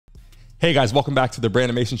Hey guys, welcome back to the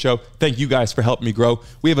Brandon Mason Show. Thank you guys for helping me grow.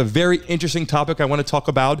 We have a very interesting topic I want to talk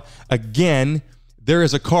about. Again, there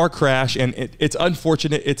is a car crash and it's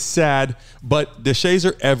unfortunate, it's sad, but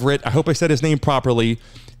Deshazor Everett, I hope I said his name properly,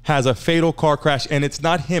 has a fatal car crash, and it's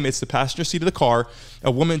not him, it's the passenger seat of the car.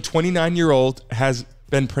 A woman, 29-year-old, has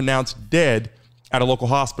been pronounced dead at a local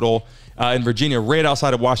hospital in Virginia, right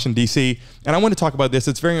outside of Washington, D.C. And I want to talk about this.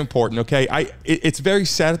 It's very important, okay? It's very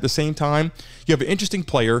sad at the same time. You have an interesting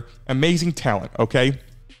player, amazing talent, okay?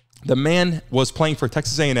 The man was playing for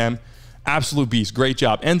Texas A&M, absolute beast, great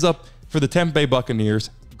job. Ends up for the Tampa Bay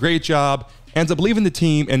Buccaneers, great job. Ends up leaving the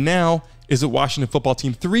team, and now is at Washington football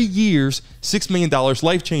team. 3 years, $6 million,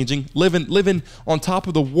 life-changing, living on top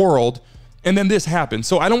of the world. And then this happened.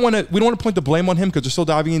 So we don't want to point the blame on him because we're still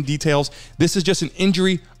diving in details. This is just an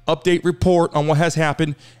injury update report on what has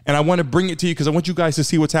happened. And I want to bring it to you because I want you guys to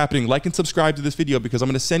see what's happening. Like and subscribe to this video because I'm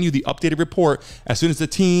going to send you the updated report as soon as the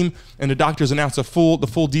team and the doctors announce the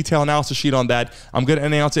full detail analysis sheet on that. I'm going to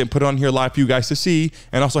announce it and put it on here live for you guys to see,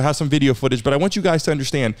 and also have some video footage. But I want you guys to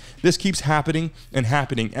understand this keeps happening and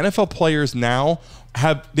happening. NFL players now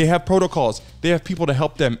have protocols. They have people to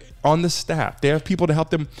help them on the staff. They have people to help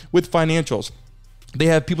them with financials. They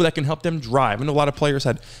have people that can help them drive. I know a lot of players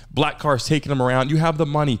had black cars taking them around. You have the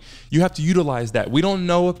money. You have to utilize that. We don't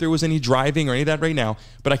know if there was any driving or any of that right now,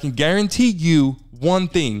 but I can guarantee you one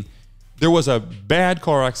thing. There was a bad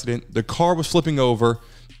car accident. The car was flipping over,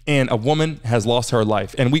 and a woman has lost her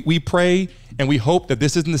life. And we pray and we hope that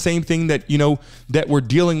this isn't the same thing that, that we're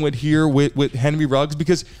dealing with here with Henry Ruggs,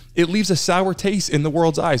 because it leaves a sour taste in the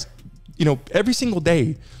world's eyes. Every single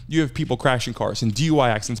day you have people crashing cars and DUI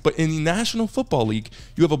accidents, but in the National Football League,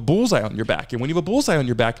 you have a bullseye on your back. And when you have a bullseye on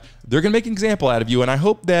your back, they're going to make an example out of you. And I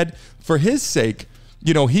hope that for his sake,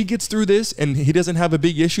 he gets through this and he doesn't have a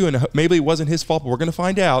big issue, and maybe it wasn't his fault, but we're going to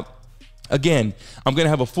find out. Again, I'm going to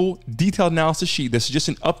have a full detailed analysis sheet. This is just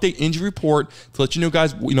an update injury report to let you know,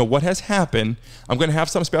 guys, what has happened. I'm going to have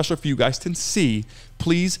something special for you guys to see.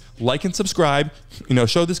 Please like and subscribe.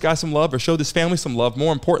 Show this guy some love, or show this family some love.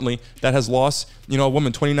 More importantly, that has lost, a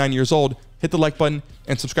woman 29 years old. Hit the like button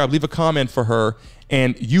and subscribe. Leave a comment for her.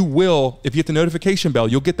 And you will, if you hit the notification bell,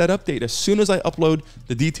 you'll get that update as soon as I upload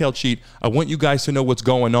the detailed sheet. I want you guys to know what's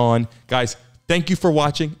going on. Guys, thank you for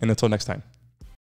watching, and until next time.